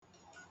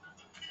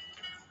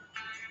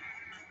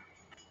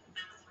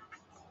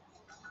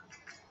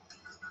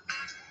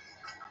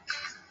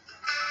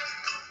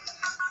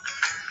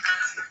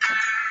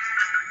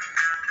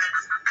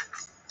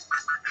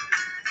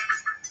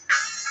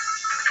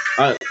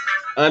Un-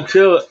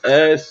 until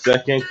a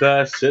second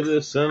class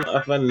citizen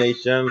of a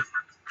nation,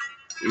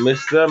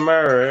 Mr.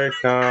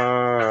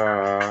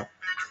 America.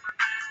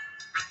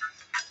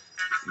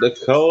 The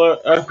color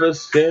of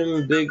his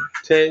skin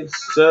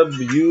dictates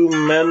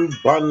subhuman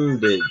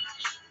bondage.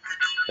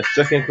 A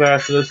second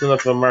class citizen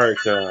of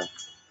America.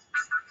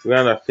 We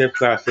are a fifth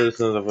class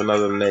citizens of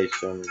another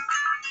nation.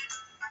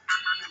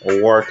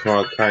 A war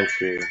torn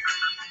country.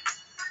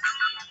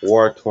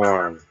 War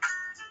torn.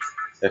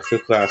 A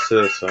fifth class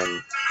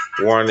citizen.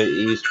 War in the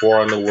east,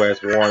 war in the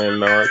west, war in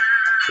the north,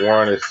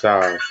 war in the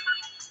south.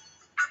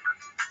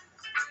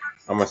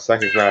 I'm a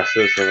second class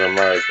citizen of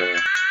America.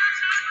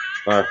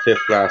 I'm a fifth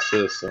class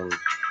citizen.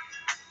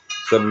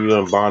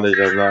 Subhuman bondage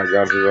has not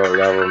gone to the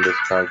level in this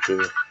country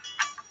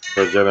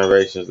for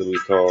generations to be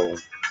told.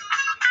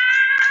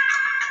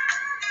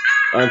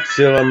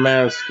 Until a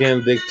man's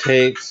skin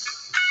dictates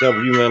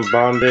subhuman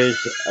bondage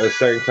at a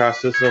second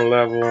class citizen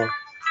level,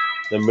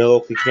 the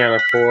milk he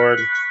can't afford,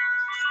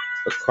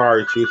 the car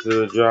he chooses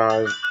to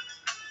drive,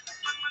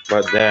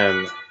 but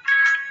then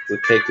we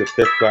take the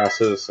fifth class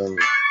citizens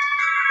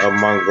of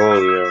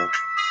Mongolia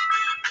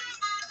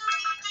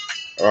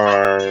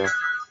or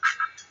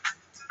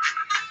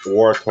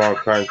war torn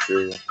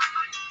country.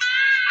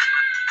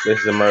 This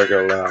is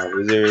America alive.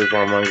 Is he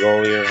from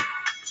Mongolia?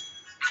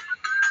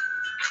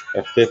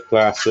 A fifth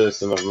class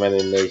citizen of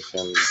many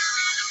nations.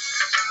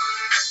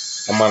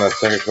 I'm on a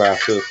second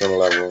class citizen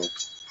level.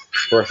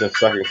 First and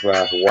second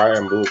class, white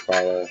and blue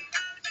collar.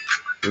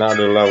 Not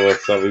the level of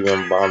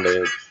subhuman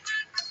bondage,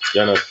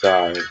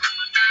 genocide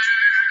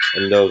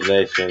in those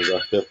nations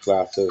are fifth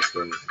class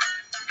citizens.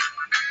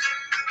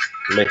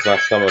 It makes my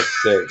stomach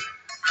sick.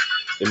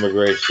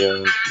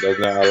 Immigration does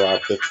not allow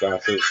fifth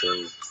class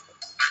citizens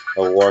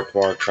of war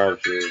torn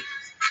countries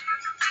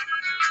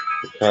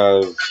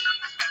because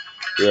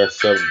we are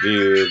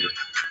subdued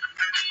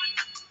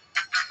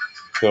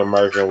to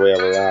American way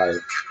of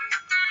life.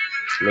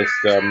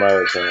 Mr.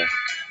 America.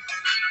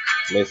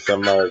 Mr.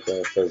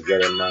 America says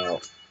get him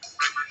out.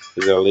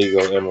 He's a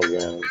legal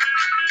immigrant.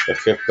 A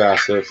fifth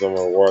class citizen of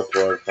a war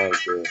torn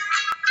country.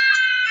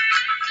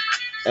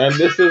 And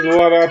this is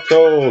what I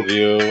told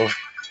you.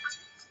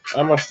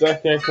 I'm a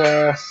second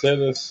class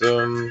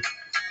citizen.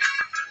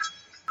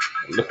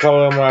 The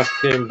color of my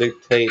skin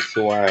dictates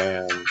who I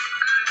am.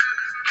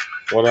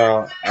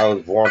 I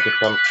was born to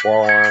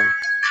conform,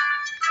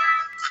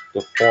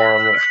 to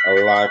form a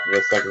life of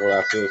a second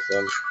class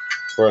citizen,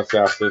 first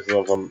class citizen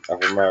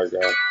of America,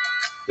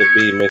 to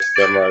be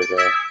Mr.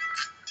 America.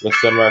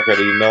 Mr. America,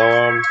 do you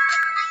know him?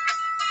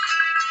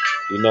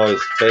 You know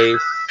his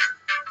face,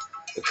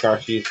 the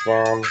country he's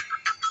from,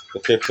 the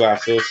fifth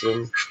class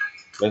citizen?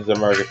 Mr.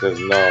 America says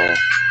no.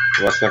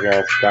 I'm a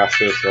second class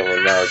citizen of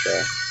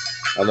America.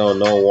 I know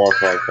no war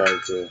torn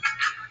country.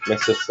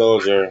 Mr.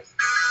 Soldier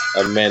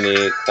of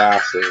many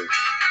classes.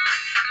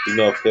 You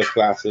know fifth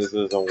class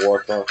citizens of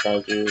war torn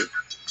countries?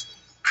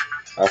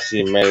 I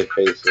see many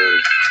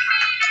faces.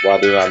 Why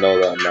do I know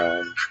that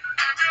man?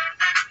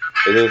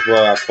 Is this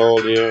what I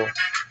told you?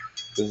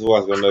 This is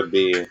what's gonna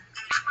be.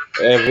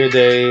 Every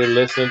day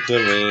listen to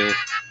me.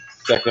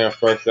 Second and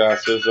first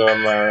class citizens of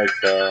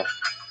America.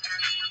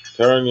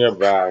 Turn your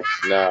backs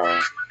now.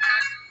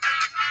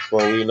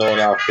 For we know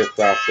now fifth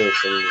class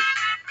citizens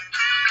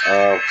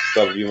of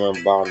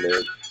subhuman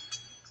bondage.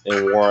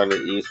 In war in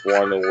the east,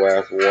 war in the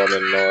west, war in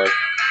the north,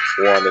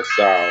 war in the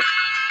south.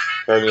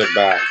 Turn your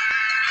back.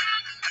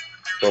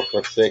 For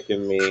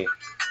forsaking me,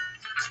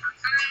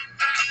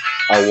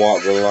 I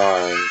walk the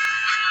line.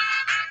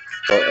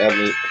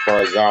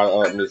 For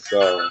God help me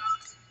so.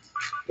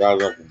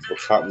 God's gonna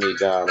cut me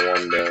down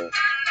one day.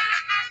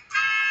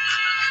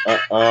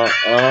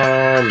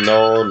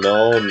 No,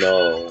 no,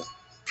 no.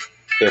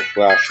 Fifth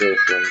class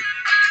citizen.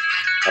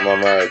 I'm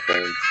American,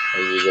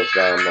 and you just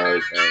not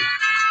American.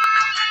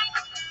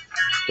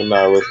 Do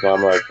not risk my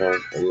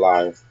American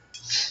life